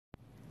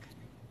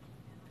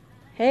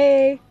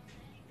Hey,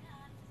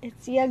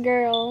 it's your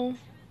girl,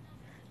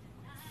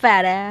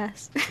 fat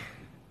ass.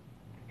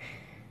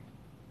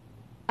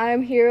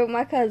 I'm here with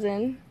my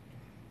cousin.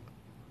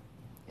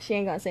 She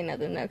ain't gonna say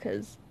nothing though,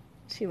 cause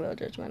she a little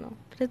judgmental,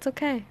 but it's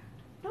okay.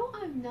 No,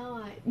 I'm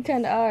not. You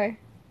kinda are.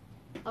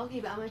 Okay,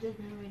 but I'm not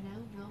judgmental right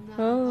now. No, I'm not.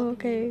 Oh,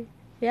 okay.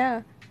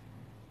 Yeah.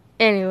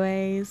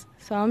 Anyways,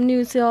 so I'm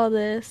new to all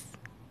this.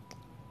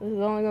 This is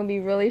only gonna be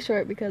really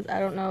short because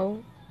I don't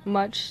know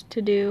much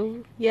to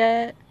do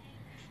yet.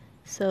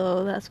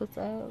 So that's what's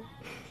up.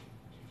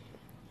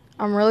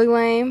 I'm really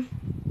lame.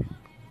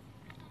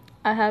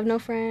 I have no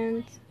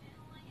friends.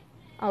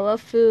 I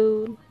love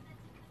food.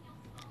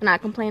 And I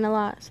complain a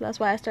lot. So that's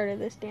why I started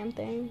this damn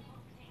thing.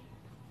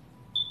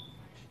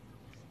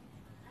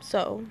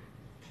 So,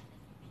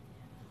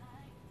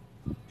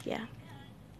 yeah.